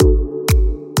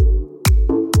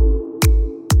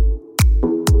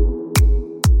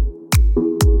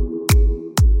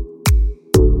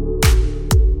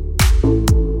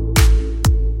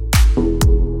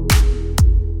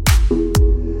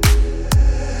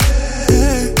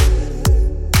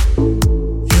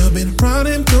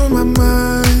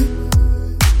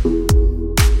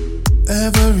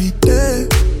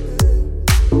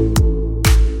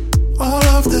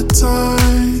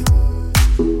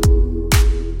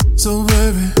So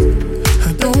baby,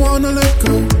 I don't wanna let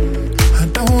go. I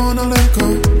don't wanna let go.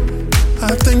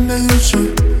 I think that you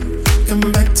should come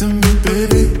back to me,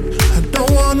 baby. I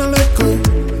don't wanna let go.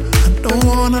 I don't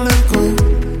wanna let go.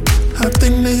 I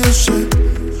think that you should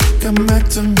come back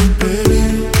to me, baby.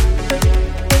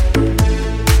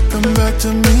 Come back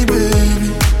to me, baby.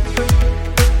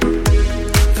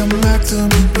 Come back to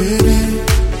me, baby.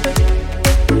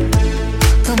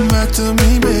 Come back to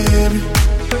me, baby.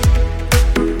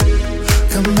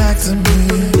 Come back to me.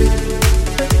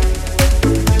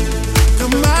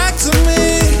 Come back to me.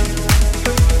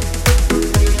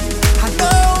 I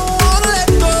don't wanna let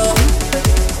go.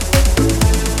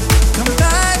 Come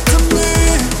back to me.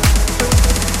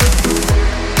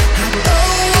 I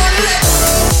don't wanna let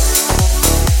go.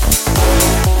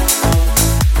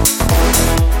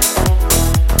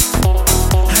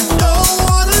 I don't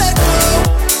wanna let go.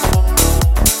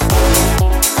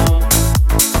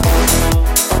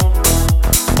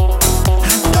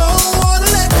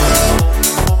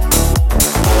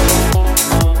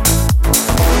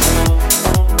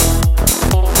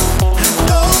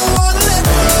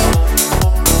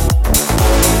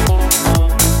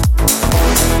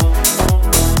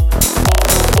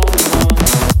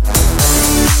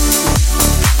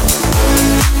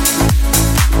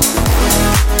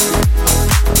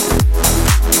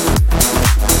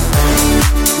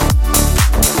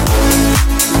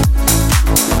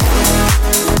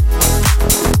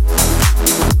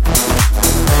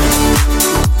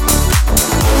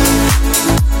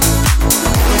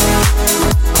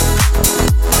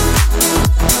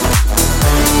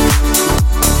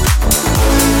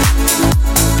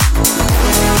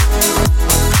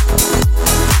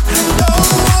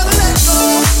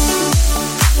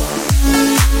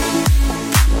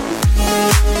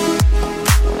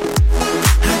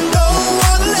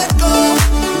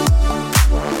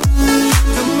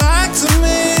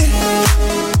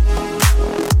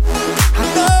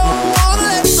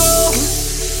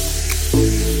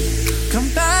 Come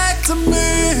back to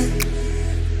me.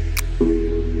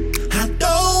 I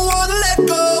don't wanna let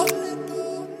go.